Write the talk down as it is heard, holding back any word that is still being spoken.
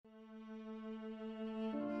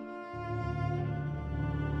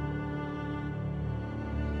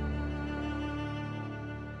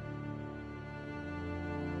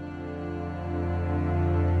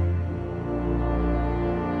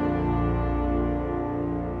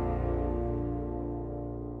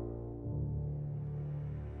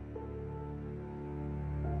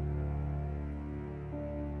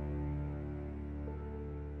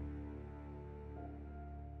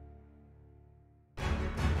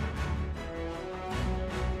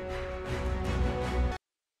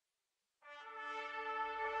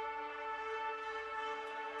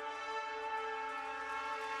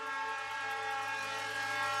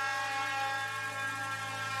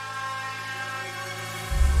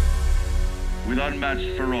With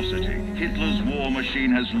unmatched ferocity, Hitler's war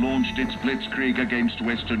machine has launched its blitzkrieg against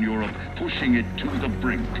Western Europe, pushing it to the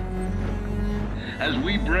brink. As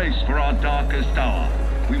we brace for our darkest hour,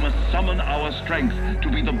 we must summon our strength to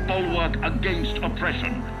be the bulwark against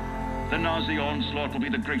oppression. The Nazi onslaught will be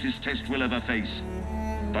the greatest test we'll ever face.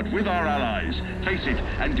 But with our allies, face it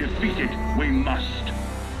and defeat it we must.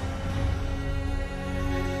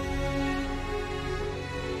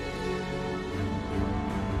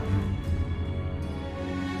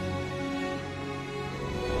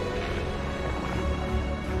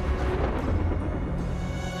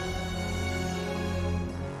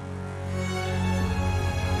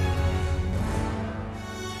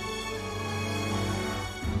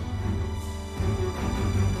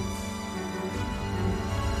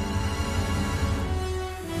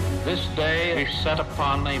 This day is set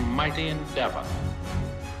upon a mighty endeavor,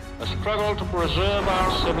 a struggle to preserve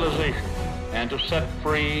our civilization and to set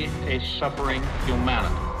free a suffering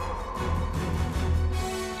humanity.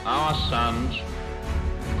 Our sons,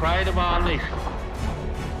 pride of our nation,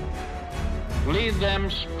 lead them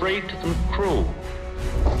straight and true.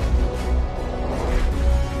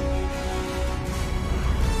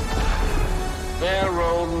 Their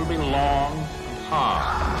road will be long and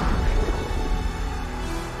hard.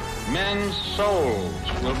 Men's souls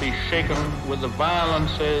will be shaken with the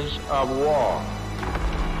violences of war.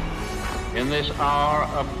 In this hour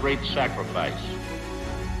of great sacrifice,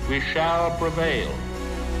 we shall prevail.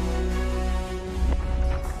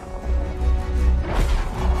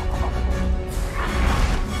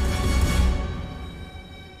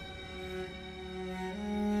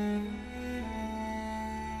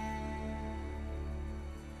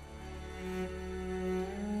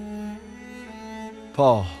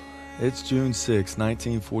 Paul, it's June 6,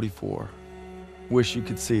 1944. Wish you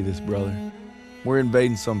could see this, brother. We're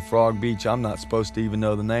invading some frog beach I'm not supposed to even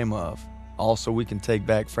know the name of. Also, we can take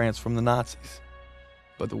back France from the Nazis.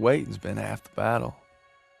 But the waiting's been half the battle.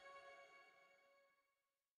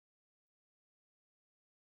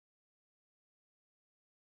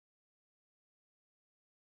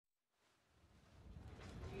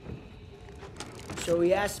 So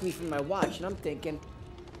he asked me for my watch, and I'm thinking,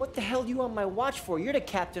 what the hell are you on my watch for? You're the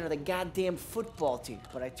captain of the goddamn football team.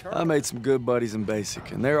 But I made some good buddies in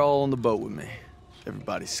basic, and they're all on the boat with me.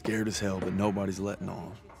 Everybody's scared as hell, but nobody's letting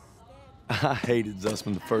on. I hated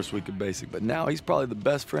Zussman the first week of basic, but now he's probably the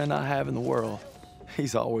best friend I have in the world.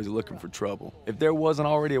 He's always looking for trouble. If there wasn't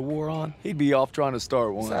already a war on, he'd be off trying to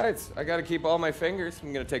start one. Besides, I gotta keep all my fingers.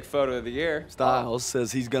 I'm gonna take photo of the year. Styles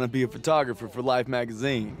says he's gonna be a photographer for Life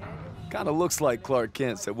magazine. Kinda looks like Clark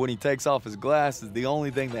Kent said when he takes off his glasses, the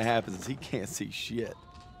only thing that happens is he can't see shit.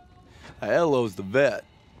 Elo's the vet,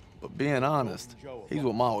 but being honest, he's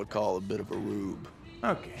what Ma would call a bit of a rube.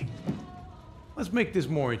 Okay, let's make this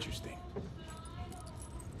more interesting.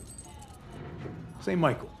 St.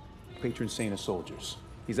 Michael, patron saint of soldiers.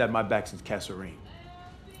 He's had my back since Kasserine.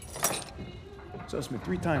 Zussman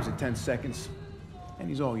 3 times in 10 seconds, and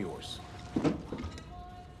he's all yours.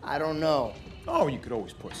 I don't know. Oh, you could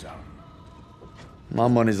always puss out. My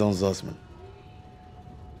money's on Zussman.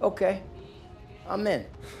 Okay, I'm in.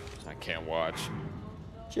 I can't watch.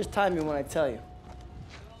 Just time me when I tell you.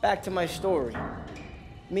 Back to my story.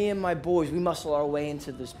 Me and my boys, we muscle our way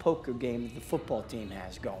into this poker game that the football team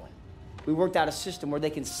has going. We worked out a system where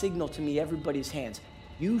they can signal to me everybody's hands.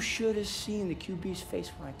 You should have seen the QB's face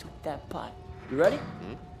when I took that pot. You ready?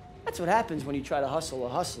 Mm-hmm. That's what happens when you try to hustle a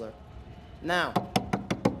hustler. Now,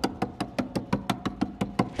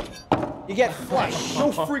 you get flushed.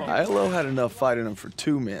 So freaking. Ilo had enough fight in him for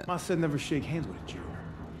 2 men. Ma said never shake hands with a Jew.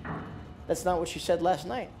 That's not what she said last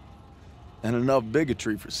night. And enough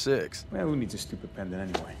bigotry for 6. Well, who needs a stupid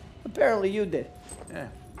pendant anyway? Apparently you did. Yeah,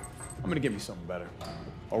 I'm gonna get me something better.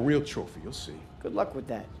 A real trophy, you'll see. Good luck with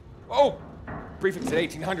that. Oh! Briefing's at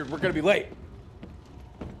 1800. We're gonna be late.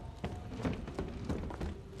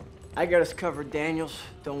 I got us covered, Daniels.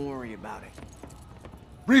 Don't worry about it.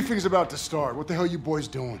 Briefing's about to start. What the hell you boys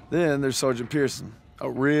doing? Then there's Sergeant Pearson, a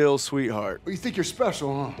real sweetheart. Well, you think you're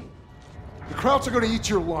special, huh? The Krauts are gonna eat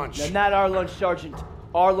your lunch. Now, not our lunch, Sergeant.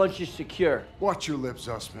 Our lunch is secure. Watch your lips,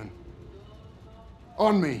 Zussman.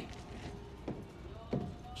 On me.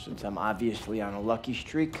 Since I'm obviously on a lucky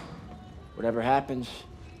streak, whatever happens,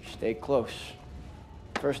 stay close.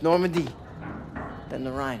 First Normandy, then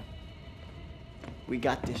the Rhine. We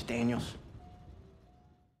got this, Daniels.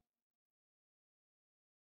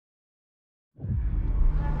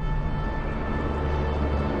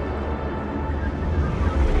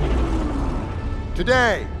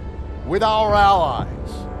 Today, with our allies,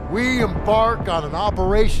 we embark on an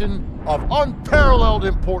operation of unparalleled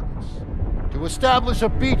importance. to establish a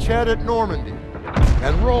beachhead at Normandy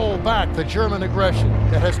and roll back the German aggression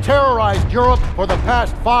that has terrorized Europe for the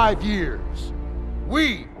past 5 years.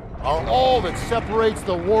 We are all that separates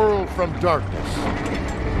the world from darkness.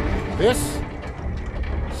 This,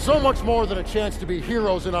 so much more than a chance to be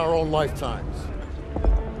heroes in our own lifetimes.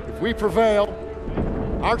 If we prevail,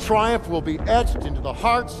 our triumph will be etched into the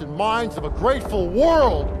hearts and minds of a grateful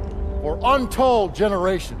world for untold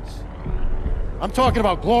generations. I'm talking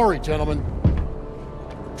about glory, gentlemen.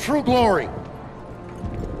 True glory.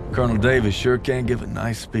 Colonel Davis sure can give a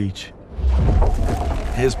nice speech.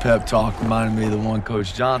 His pep talk reminded me of the one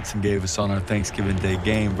Coach Johnson gave us on our Thanksgiving Day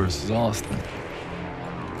game versus Austin.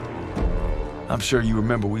 I'm sure you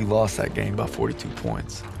remember we lost that game by 42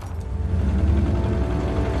 points.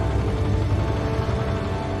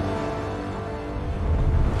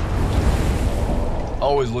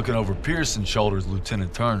 Always looking over Pearson's shoulders,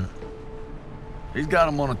 Lieutenant Turner. He's got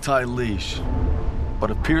him on a tight leash.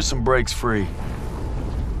 But if Pearson breaks free,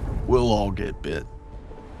 we'll all get bit.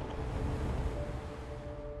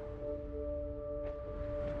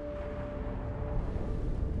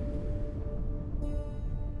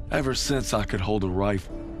 Ever since I could hold a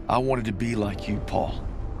rifle, I wanted to be like you, Paul.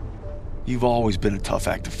 You've always been a tough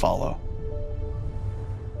act to follow.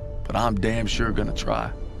 But I'm damn sure gonna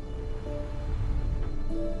try.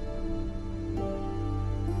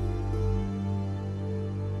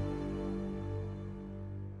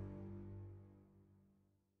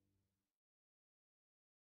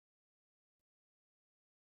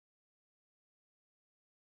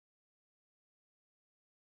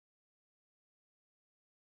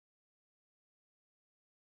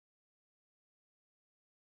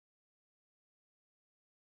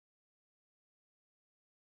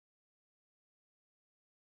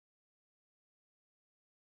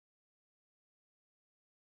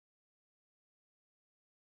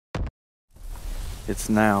 It's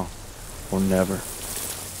now or never.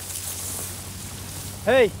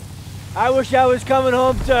 Hey, I wish I was coming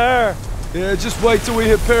home to her. Yeah, just wait till we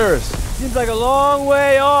hit Paris. Seems like a long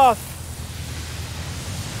way off.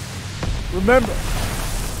 Remember,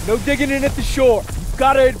 no digging in at the shore. You've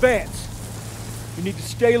got to advance. You need to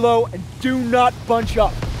stay low and do not bunch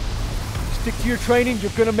up. Stick to your training,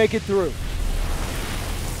 you're gonna make it through.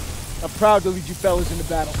 I'm proud to lead you fellas into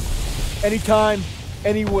battle. Anytime,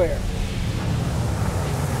 anywhere.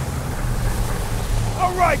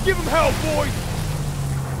 All right, give them hell, boys!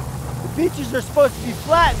 The beaches are supposed to be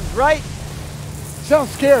flattened, right? Sound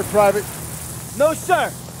scared, Private. No,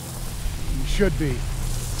 sir. You should be.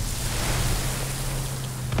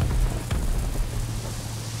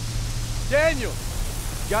 Daniel,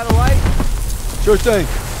 got a light? Sure thing.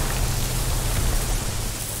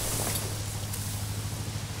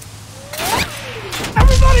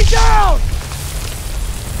 Everybody down!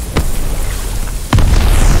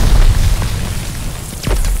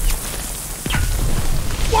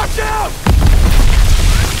 Watch out!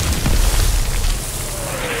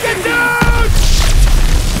 Get down!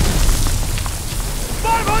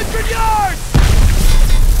 500 yards!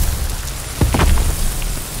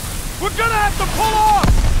 We're gonna have to pull off!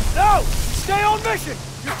 No! Stay on mission!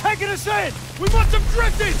 You're taking us in! We want them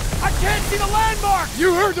drifting! I can't see the landmarks!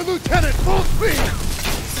 You heard the lieutenant! Full speed!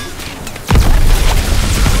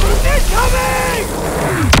 Incoming!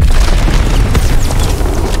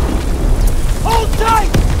 Hold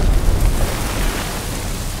tight!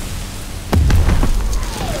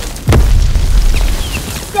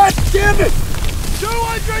 God damn it!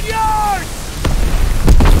 200 yards!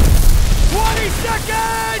 20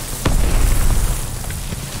 seconds!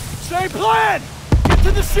 Same plan! Get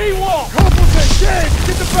to the seawall! Corporals and James,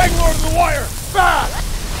 get the Bangalore to the wire! Fast!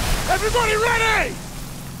 Everybody ready!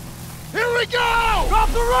 Here we go! Drop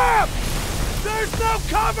the ramp! There's no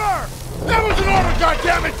cover! That was an order,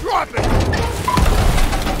 goddammit! Drop it!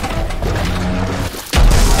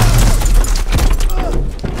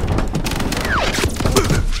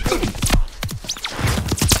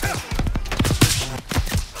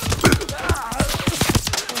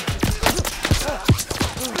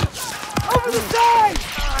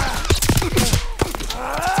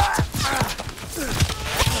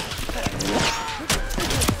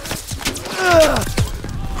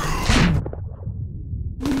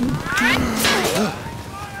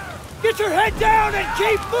 Get your head down and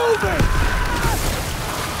keep moving!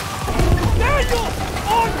 Daniel!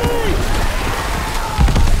 On me!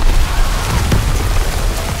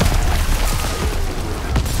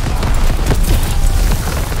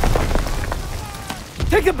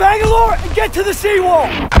 Take the Bangalore and get to the seawall! We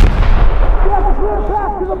have a clear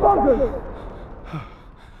path to the bunker!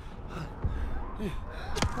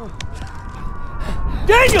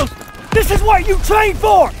 Daniel! This is what you trained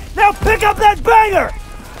for! Now pick up that banger!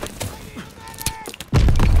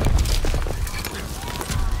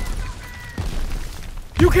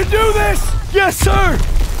 You can do this! Yes, sir!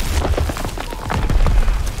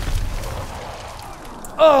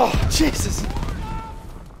 Oh, Jesus!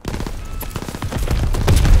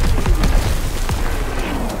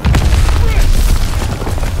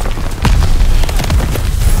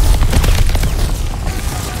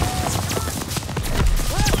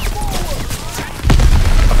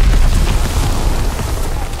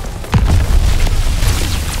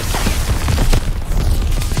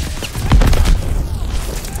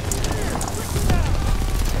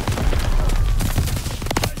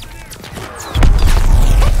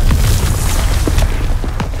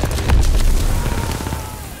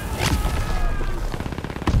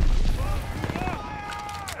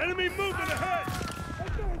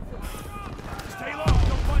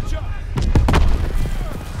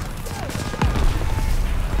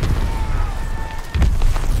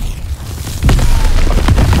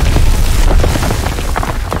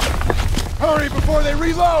 Hurry before they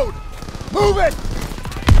reload! Move it!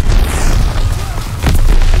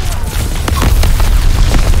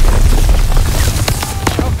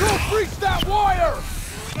 Now go breach that wire!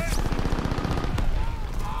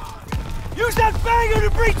 Use that banger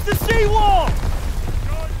to breach the seawall!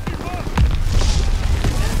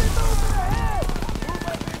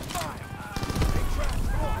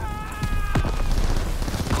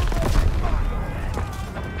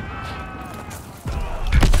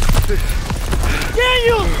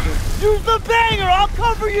 Daniel! Use the banger! I'll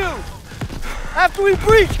cover you! After we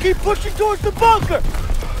breach, keep pushing towards the bunker!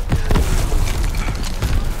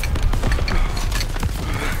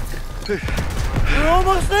 We're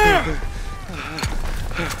almost there!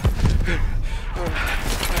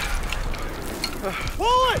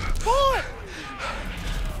 Pull it! Pull it!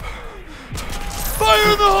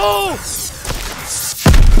 Fire in the hole!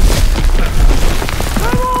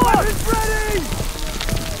 Come on! It's ready!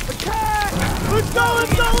 Attack! Let's go!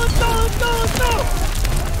 Let's go! Let's go! Let's go! Let's go!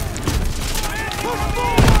 Push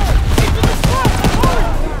forward! Into the front!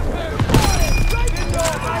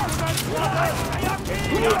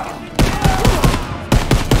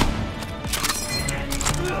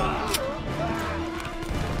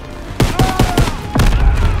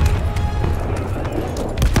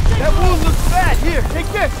 That wound looks bad. Here, take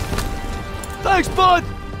this. Thanks, bud!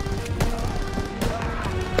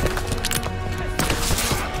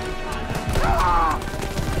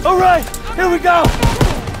 All right, here we go.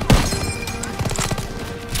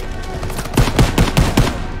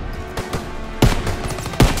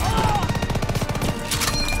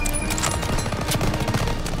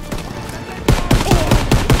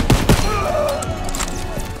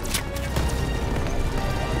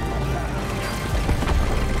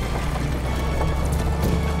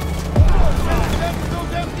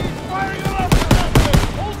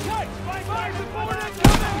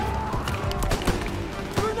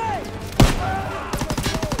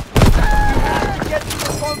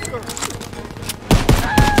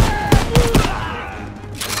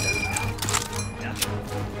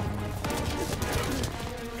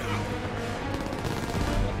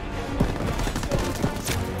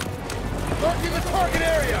 Marking the target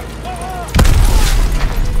area!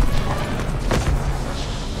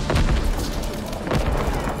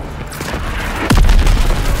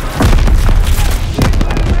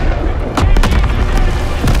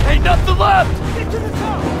 Ain't nothing left! Get to the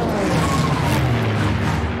top.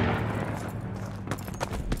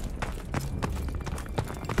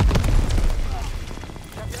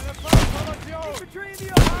 Infantry in the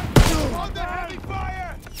open. On the heavy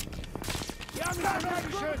fire!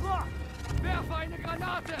 Werfe eine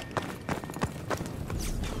Granate!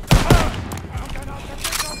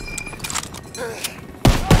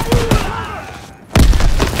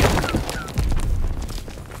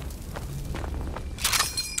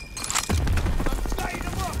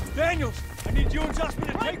 Daniels, I need you and Justin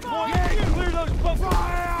to take point and clear those bunkers.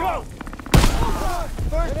 Go!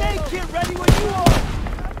 First aid kit ready when you are!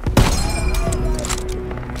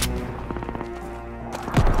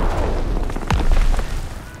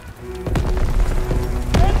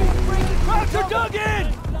 They're dug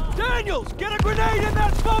in! Daniels, get a grenade in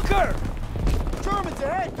that bunker! Germans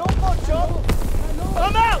ahead, don't punch up!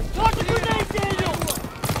 I'm out! Toss a grenade, Daniels!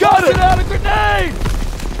 Got it! Out a grenade!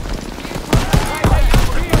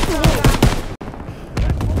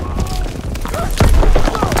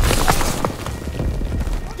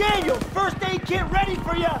 Daniels, first aid kit ready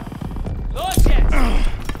for you! Los jetzt!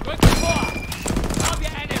 Rücken vor! Haben wir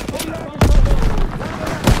eine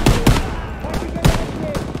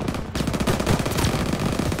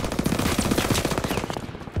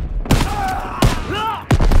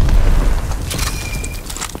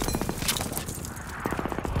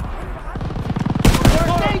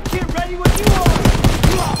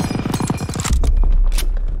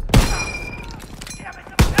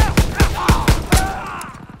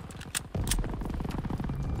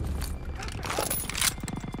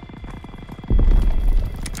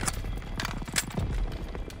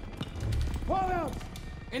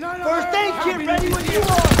First aid kit ready when you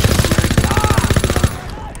are!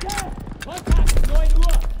 Kontakt, 9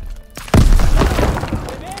 Uhr!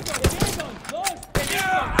 Bewegung, los!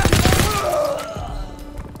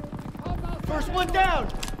 First one down.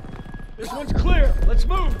 This one's clear. Let's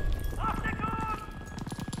move.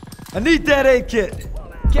 I need that aid kit.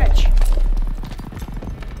 Catch!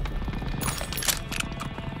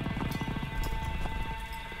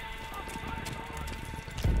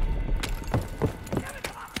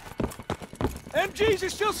 MGs are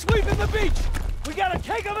still sweeping the beach. We gotta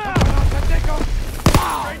take them out.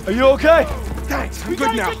 Are you okay? Thanks, I'm We good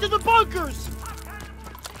gotta now. get to the bunkers.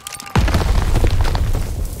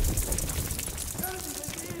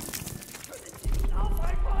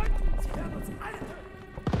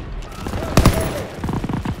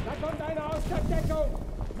 Da kommt einer aus der Deckung!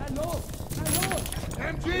 Na los! Na los!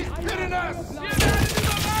 MG's pinning us!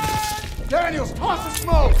 Daniels, toss the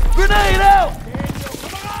smoke! Grenade out!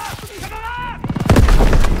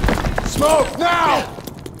 Smoke, now!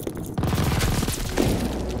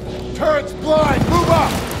 Turret's blind, move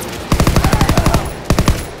up!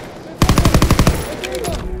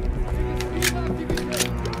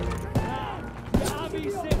 Die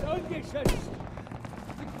Amis sind ungeschützt!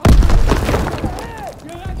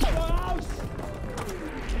 Direkt voraus!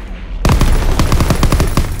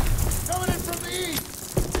 Coming in from the east!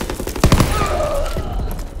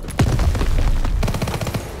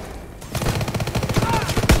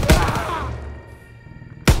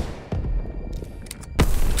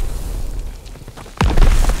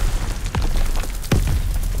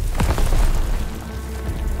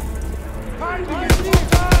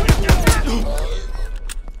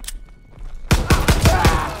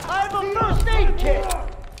 I have a first aid kit!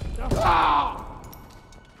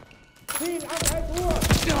 Ziel auf 1 Uhr!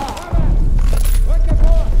 Rücke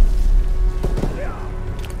vor!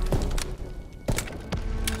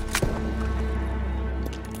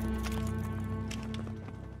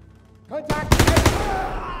 Kontakt!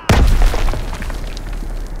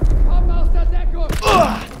 Komm aus der Deckung!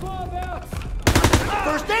 Vorwärts!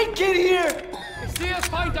 First aid kit here! Ich sehe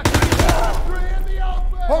es weiter!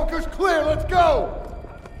 Bunker's clear, let's go!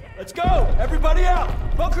 Let's go. Everybody out.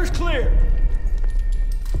 Bunker's clear.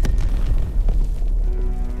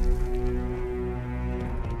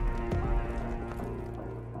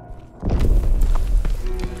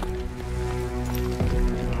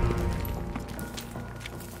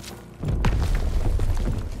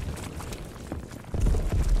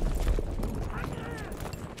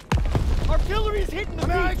 Artillery's hitting the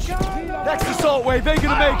beach. Next assault wave ain't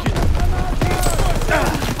gonna make it.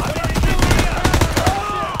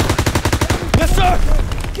 Yes, sir!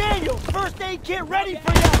 Daniel, first aid kit ready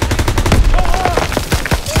for you!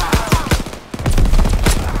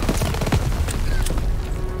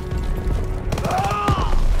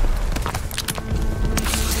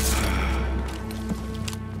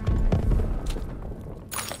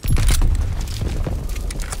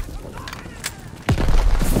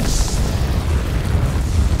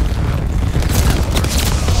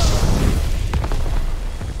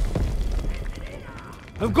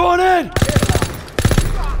 I'm going in!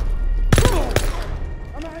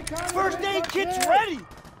 First aid kit's ready!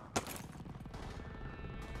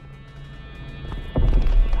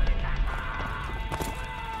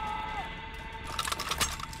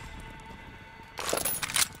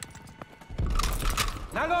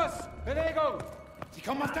 Na los! Bewegung! Sie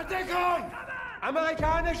kommen aus der Deckung!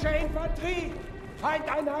 Amerikanische Infanterie!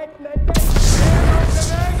 Feindeinheiten entdeckt!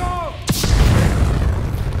 Bewegung!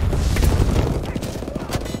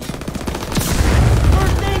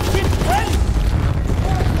 First aid kit's ready!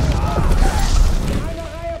 In einer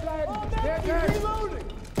Reihe bleiben! Reloading!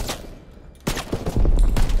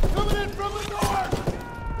 Coming in from the north!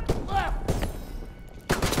 Left!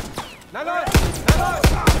 Na los! Na los!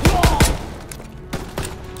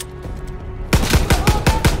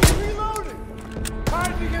 Reloading!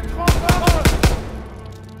 Feindliche getroffen!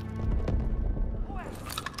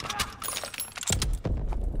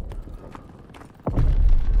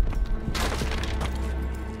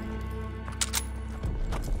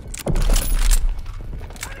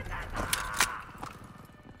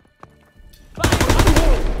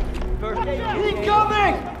 First aid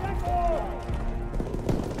incoming!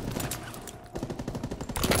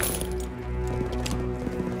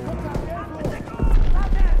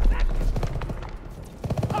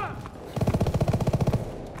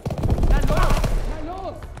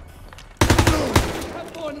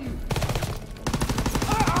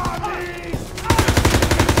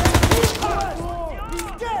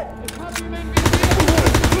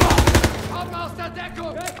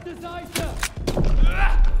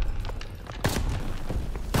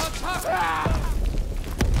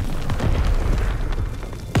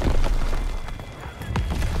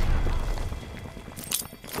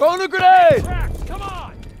 Throwing a grenade! Cracks, come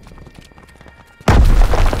on!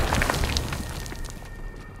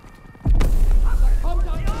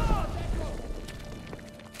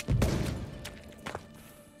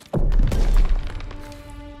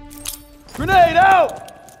 Grenade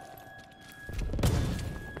out!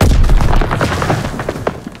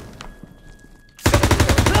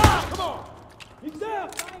 Come on! He's down!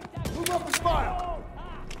 Move up and fire!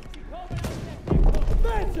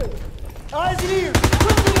 Advancing! Eyes and ears!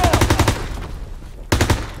 Quickly now!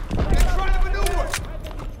 They're trying to maneuver!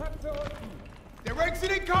 They're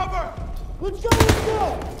exiting cover! Let's go, let's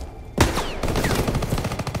go!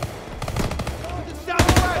 To the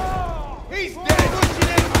southwest! He's dead! Pushing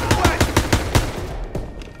in from the west!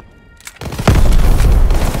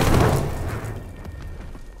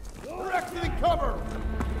 We're exiting cover!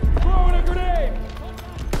 Throwing a grenade!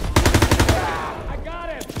 I got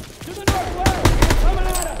him! To the northwest! Coming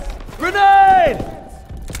at us! Grenade!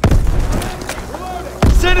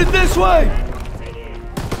 Send it this way!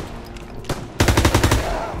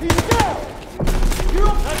 He's down!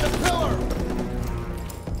 Europe has a pillar!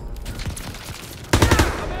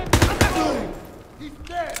 He's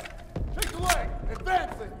dead! Take the leg!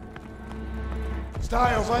 Advancing!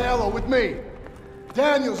 Stiles, Aiello, with me.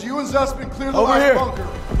 Daniels, you and Zussman clear the Over last here. bunker.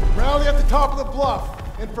 Rally at the top of the bluff.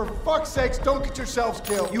 And for fuck's sakes, don't get yourselves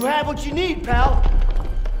killed. You have what you need, pal.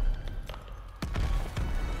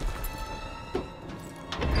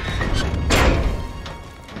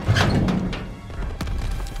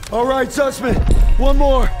 All right, Zussman. One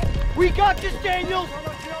more. We got this, Daniels!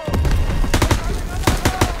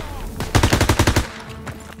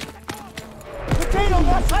 Potato,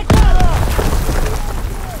 that's like that!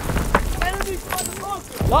 Enemies by the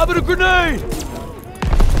bunker! Lobbing a grenade!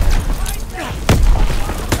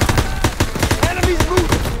 Enemies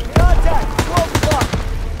moving! Contact! 12 o'clock!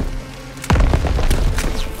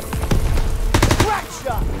 Crack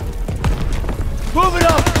shot! Move it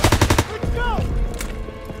up! Let's go!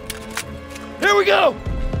 Here we go!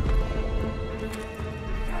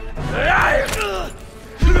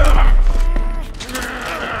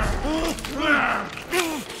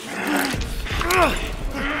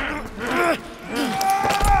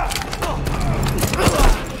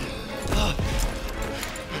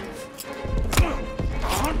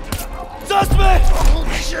 Suspect!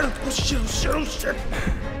 Shoot!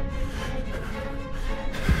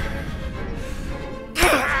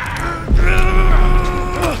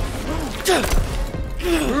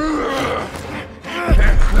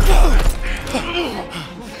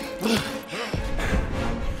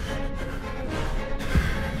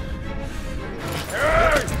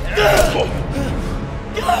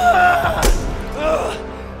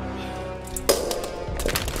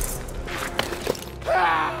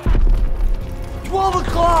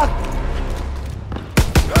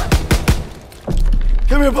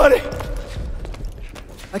 Come here, buddy.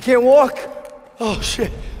 I can't walk. Oh,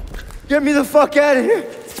 shit. Get me the fuck out of here.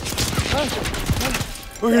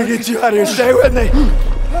 We're gonna get you out of here. Stay with me.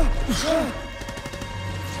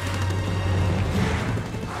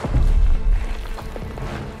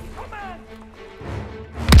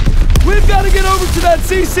 We've got to get over to that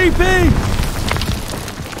CCP.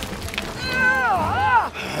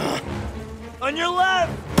 On your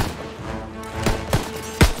left.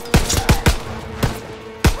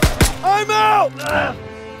 I'm out.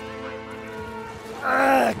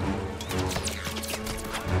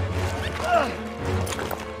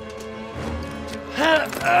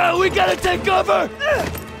 We gotta take cover!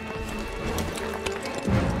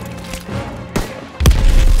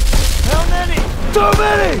 How many? Too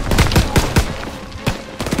many!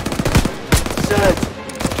 Shit!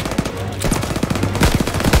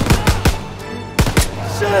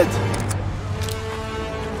 Shit!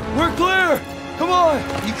 We're clear! Come on!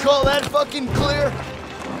 You call that fucking clear?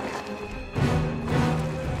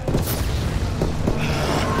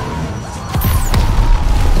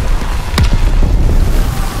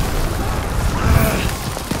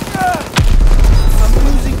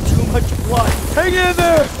 Hang in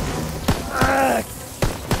there!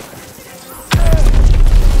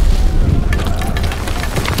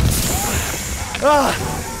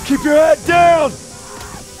 Keep your head down!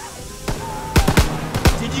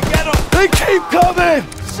 Did you get him? They keep coming!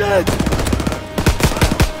 Shit!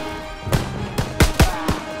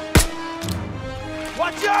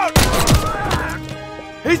 Watch out!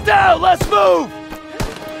 He's down! Let's move!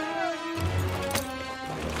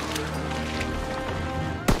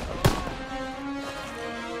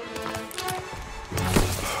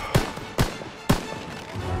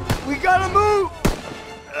 We gotta move!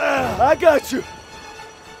 I got you!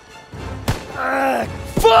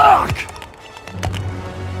 Fuck!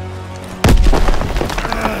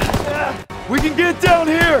 We can get down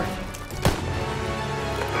here!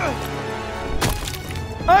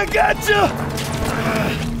 I got you!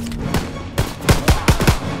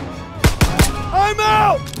 I'm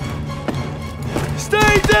out!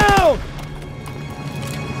 Stay down!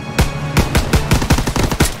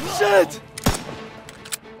 Shit!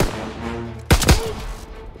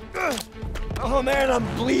 Oh man, I'm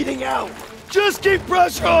bleeding out. Just keep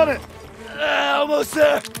pressure on it. Almost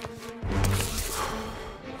there.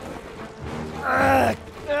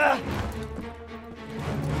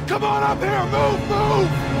 Come on up here, move!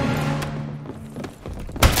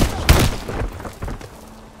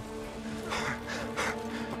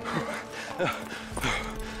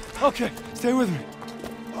 Okay, stay with me.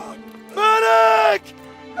 Medic!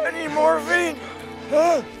 I need morphine.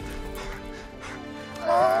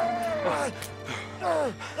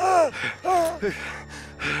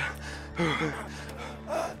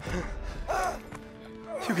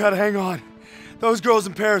 You gotta hang on. Those girls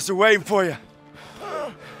in Paris are waiting for you.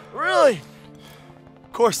 Really?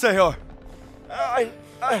 Of course they are.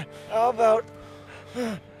 How about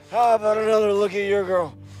another look at your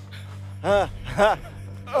girl?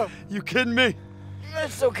 You kidding me?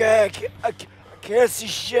 It's okay. I can't see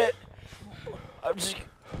shit. I'm just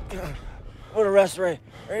gonna rest right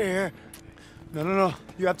here. No.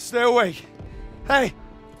 You have to stay awake. Hey!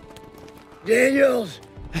 Daniels!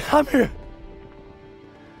 I'm here.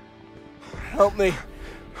 Help me.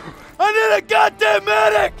 I need a goddamn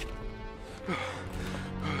medic!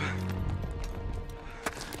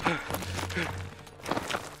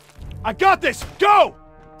 I got this! Go!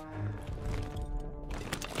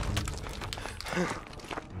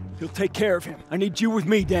 He'll take care of him. I need you with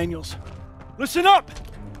me, Daniels. Listen up!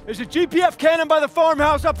 There's a GPF cannon by the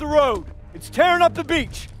farmhouse up the road. It's tearing up the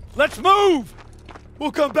beach. Let's move!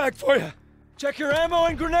 We'll come back for you. Check your ammo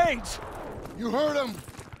and grenades. You heard him.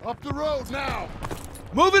 Up the road now.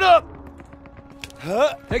 Move it up!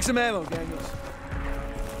 Take some ammo, Daniels.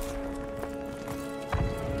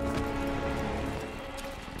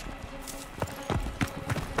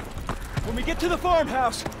 When we get to the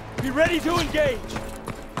farmhouse, be ready to engage.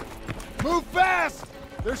 Move fast!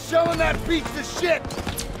 They're shelling that beach to shit!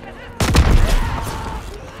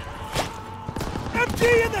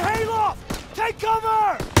 MG in the hayloft! Take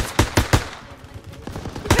cover!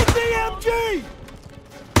 Hit the MG!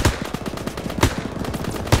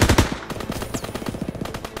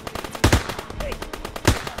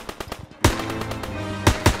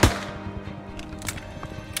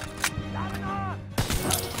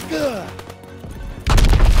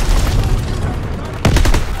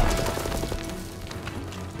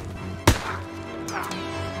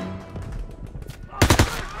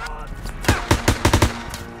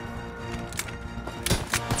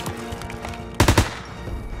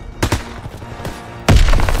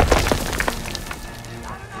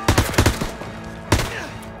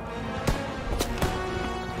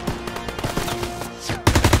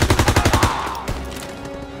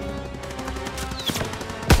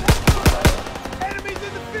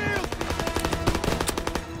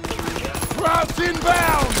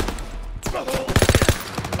 Inbound! Don't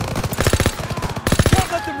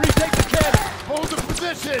let them retake the cannon! Hold the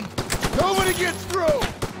position! Nobody gets through!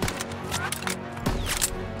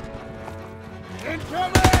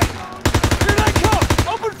 Incoming! Here they come!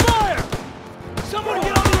 Open fire! Someone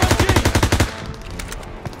get on the MG!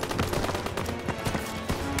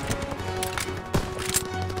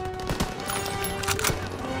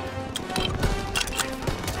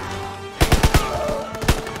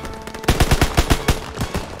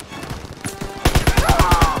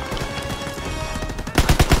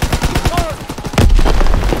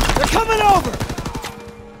 Coming over!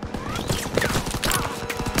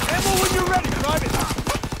 Ammo when you're ready, Private!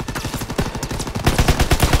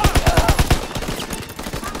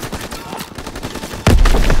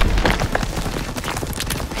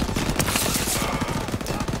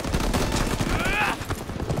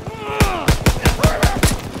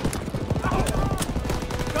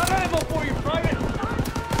 Got ammo for you, Private!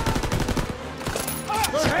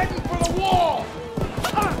 They're heading for the wall!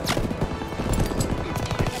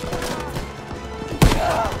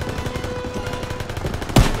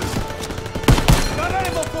 Got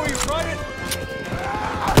ammo for you, Private!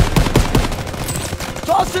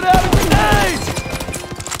 Toss it out of grenades!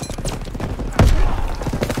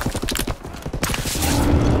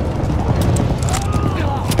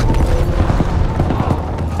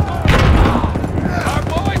 Our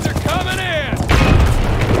boys are coming in!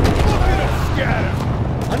 Look at them scatter!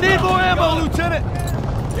 I need more ammo, Lieutenant!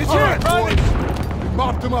 It's All here, right, Private! boys. We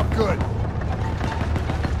mopped them up good.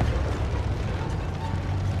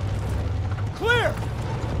 Clear!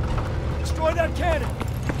 Destroy that cannon!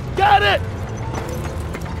 Got it!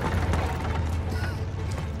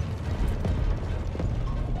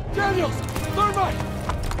 Daniels! Thermite!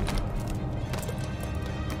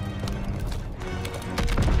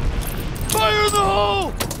 Fire in the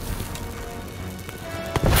hole!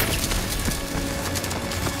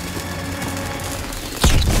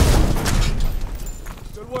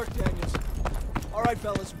 Good work, Daniels. All right,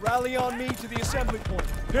 fellas, rally on me to the assembly point.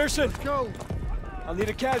 Pearson! Let's go. I'll need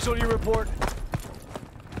a casualty report.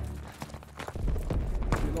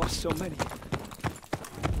 We lost so many.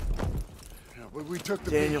 Yeah, but we took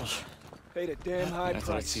the Daniels. Paid a damn high I price.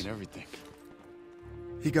 thought I'd seen everything.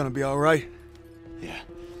 He gonna be all right? Yeah,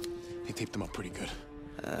 he taped him up pretty good.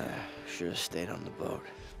 Should have stayed on the boat.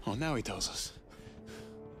 Oh, now he tells us.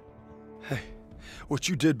 Hey, what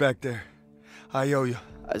you did back there, I owe you.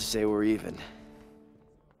 I say we're even.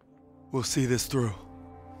 We'll see this through.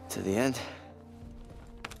 To the end?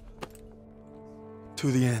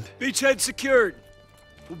 To the end. Beachhead secured.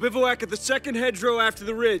 We'll bivouac at the second hedgerow after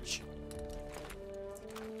the ridge.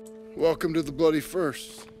 Welcome to the bloody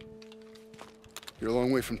first. You're a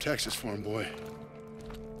long way from Texas, farm boy.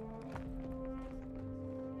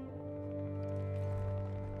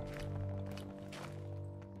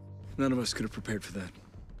 None of us could have prepared for that.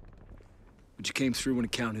 But you came through when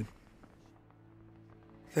it counted.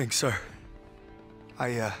 Thanks, sir.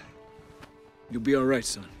 You'll be all right,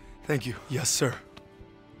 son. Thank you. Yes, sir.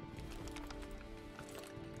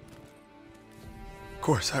 Of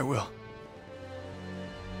course I will.